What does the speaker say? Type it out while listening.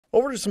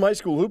Over to some high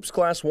school hoops.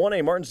 Class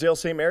 1A,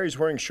 Martensdale-St.Marys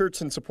wearing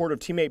shirts in support of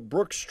teammate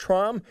Brooks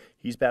Traum.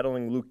 He's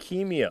battling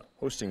leukemia.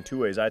 Hosting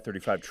 2A's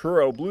I-35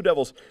 Truro, Blue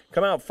Devils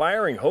come out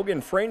firing.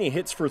 Hogan Franey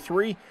hits for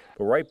three,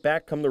 but right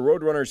back come the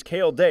Roadrunners'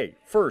 Kale Day.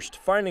 First,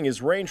 finding his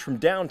range from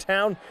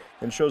downtown,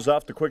 then shows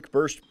off the quick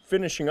burst,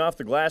 finishing off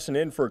the glass and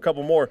in for a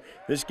couple more.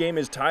 This game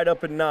is tied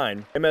up at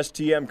 9.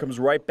 MSTM comes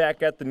right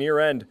back at the near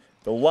end.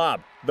 The lob,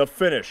 the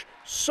finish,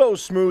 so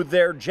smooth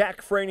there.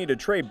 Jack Franey to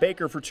Trey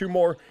Baker for two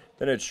more.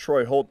 Then it's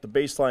Troy Holt, the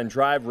baseline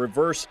drive,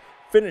 reverse,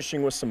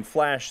 finishing with some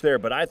flash there.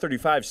 But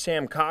I-35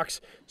 Sam Cox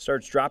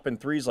starts dropping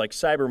threes like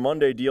Cyber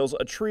Monday deals.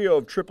 A trio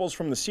of triples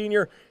from the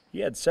senior. He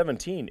had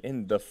 17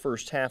 in the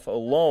first half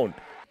alone.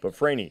 But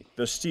Franey,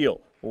 the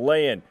steal,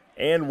 lay-in,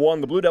 and one.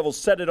 The Blue Devils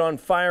set it on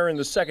fire in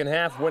the second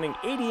half, winning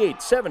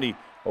 88-70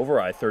 over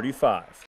I-35.